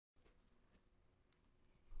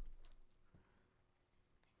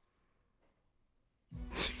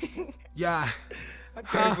Yeah, I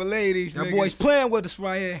can't believe these that niggas. boy's playing with us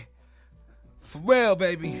right here. For real,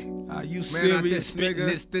 baby. You Man out there serious, spitting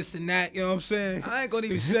nigga? this and that, you know what I'm saying? I ain't gonna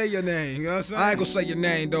even say your name, you know what I'm saying? I ain't gonna say your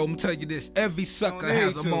name, though. I'm gonna tell you this. Every sucker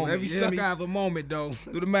has a moment. Every sucker have a moment, though.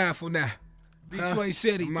 Do the math on that. Detroit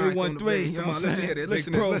City, 313. Come on, listen here.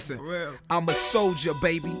 Listen, listen. For real. I'm a soldier,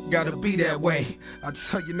 baby. Gotta be that way. I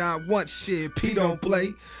tell you not once, shit. P don't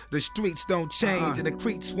play. The streets don't change and the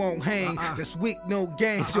creeks won't hang. This week, no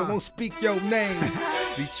games. You won't speak your name.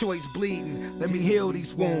 Detroit's bleeding. Let me heal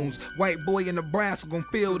these wounds. White boy in Nebraska gon'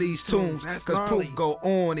 feel these tunes. Cause proof go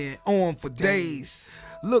on and on for days.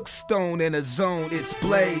 Look stone in a zone, it's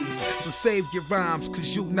blaze. So save your rhymes,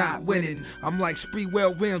 cause you not winning. I'm like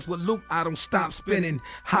Spreewell rims with Luke, I don't stop spinning.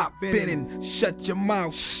 Hop spinning, shut your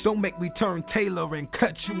mouth. Don't make me turn Taylor and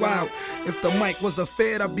cut you out. If the mic was a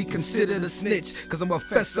fed, I'd be considered a snitch. Cause I'ma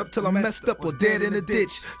fess up till I'm messed up or dead in a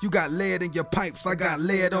ditch. You got lead in your pipes, I got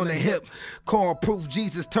lead on the hip. Call proof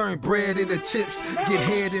Jesus turned bread into chips. Get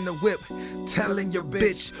head in the whip, telling your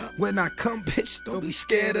bitch, when I come, bitch, don't be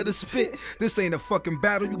scared of the spit. This ain't a fucking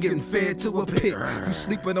battle, you getting fed to a pit. You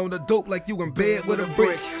sleeping on the dope like you in bed with a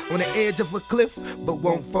brick. On the edge of a cliff, but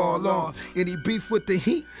won't fall off. Any beef with the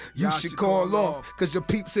heat, you should call off. Cause your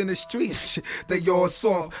peeps in the streets, they all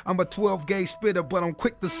soft. I'm a 12-gauge spitter, but I'm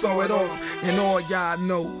quick to saw it off. And all y'all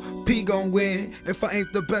know, P gon' win. If I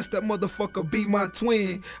ain't the best, that motherfucker be my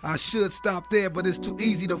twin. I should stop there, but it's too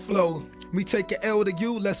easy to flow. Me take an L to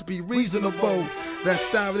you, let's be reasonable. That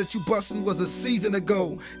style that you bustin' was a season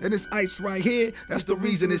ago. And this ice right here, that's the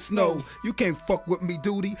reason it's snow. You can't fuck with me,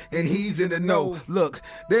 duty, and he's in the know. Look,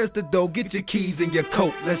 there's the dough, get your keys in your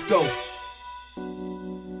coat, let's go.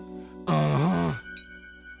 Uh-huh.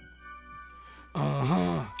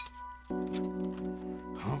 Uh-huh.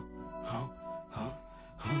 Huh, huh, huh,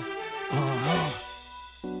 huh, uh-huh.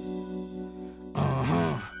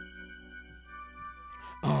 Uh-huh.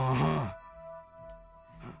 Uh-huh.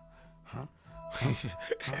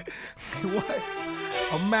 What?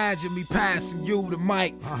 Imagine me passing you the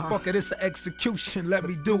mic. Fuck it, it's an execution. Let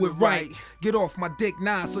me do it right. Get off my dick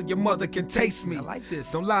now so your mother can taste me. I like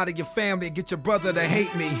this. Don't lie to your family and get your brother to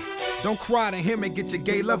hate me. Don't cry to him and get your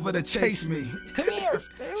gay lover to chase me. Come here.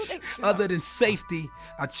 Other than safety,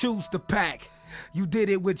 I choose to pack. You did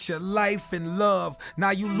it with your life and love,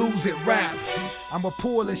 now you lose it rap. I'ma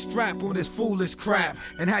pull this strap on this foolish crap,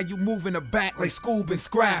 and how you move in the back like Scoob and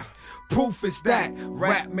Scrap. Proof is that,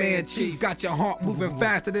 Rap Man Chief, got your heart moving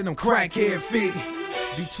faster than them crackhead feet.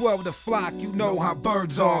 D12 the flock, you know how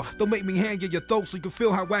birds are. Don't make me hang in your throat so you can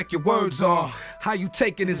feel how whack your words are. How you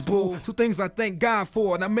taking this, boo? Two things I thank God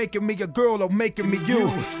for, not making me a girl or making me you.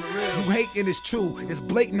 You hating is true, it's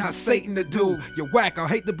blatant how Satan to do. You're whack, I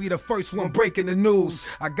hate to be the first one breaking the news.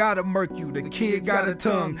 I gotta murk you, the kid got a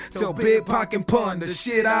tongue. Tell Big Pock and Pun the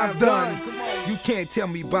shit I've done. You can't tell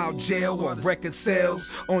me about jail or record sales.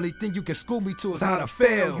 Only thing you can school me to is how to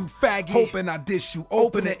fail. You faggot, hoping I dish you,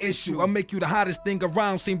 open the issue. I make you the hottest thing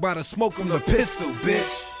around, seen by the smoke from the pistol,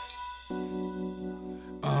 bitch.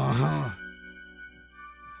 Uh-huh.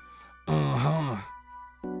 Uh-huh.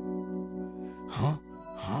 Huh?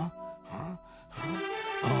 Huh? Huh?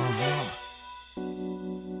 Huh? Uh-huh.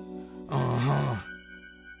 Uh-huh.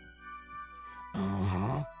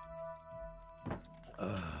 Uh-huh.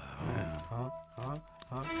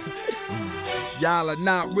 Y'all are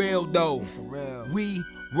not real though. For real. We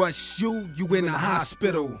rush you, you in the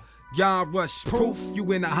hospital. Y'all rush proof,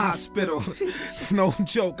 you in the hospital. No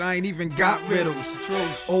joke, I ain't even got riddles.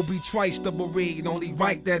 Obi Trice the Marine, only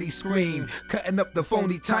right that he scream. Cutting up the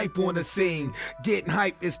phony type on the scene. Getting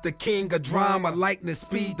hype, it's the king of drama. Lightning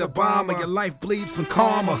speed, the bomber. Your life bleeds from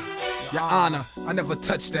karma. Your honor, I never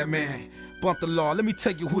touched that man. Bump the law, let me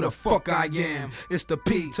tell you who the fuck I am. It's the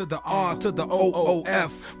P to the R to the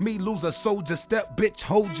OOF. Me lose a soldier step, bitch,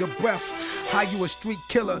 hold your breath. How you a street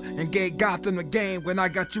killer and gave Gotham the game when I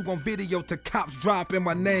got you on video to cops dropping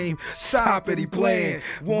my name. Stop it, he playing.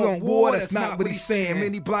 Want war, that's not what he's saying.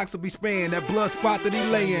 Many blocks will be spraying that blood spot that he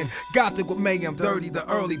laying. Gothic with mayhem, dirty, the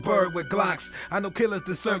early bird with Glocks. I know killers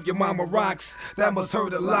deserve your mama rocks. That must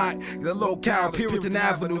hurt a lot. The locale, Puritan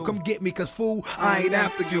Avenue. Come get me, cause fool, I ain't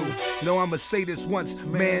after you. No, I'ma say this once,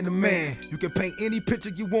 man to man. You can paint any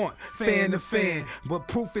picture you want, fan to fan. But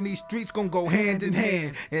proof in these streets gon' go hand in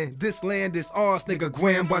hand. And this land is ours, nigga,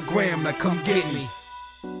 gram by gram. Now come get me.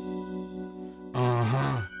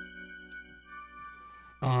 Uh-huh.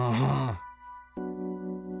 Uh-huh.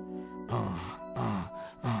 Uh-huh. Uh-huh.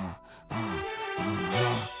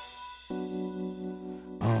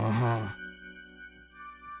 Uh-huh.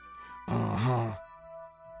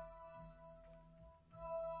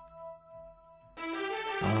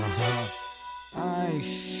 I ain't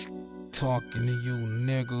talking to you,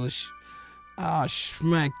 nigga. I'll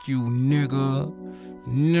smack you, nigga.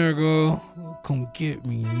 Nigga, come get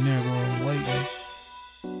me, nigga. I'm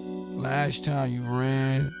waiting. Last time you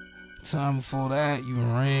ran, time before that you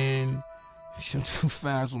ran. I'm too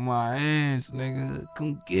fast with my hands, nigga.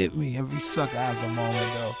 Come get me. Every sucker has a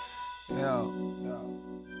moment, though. Yo.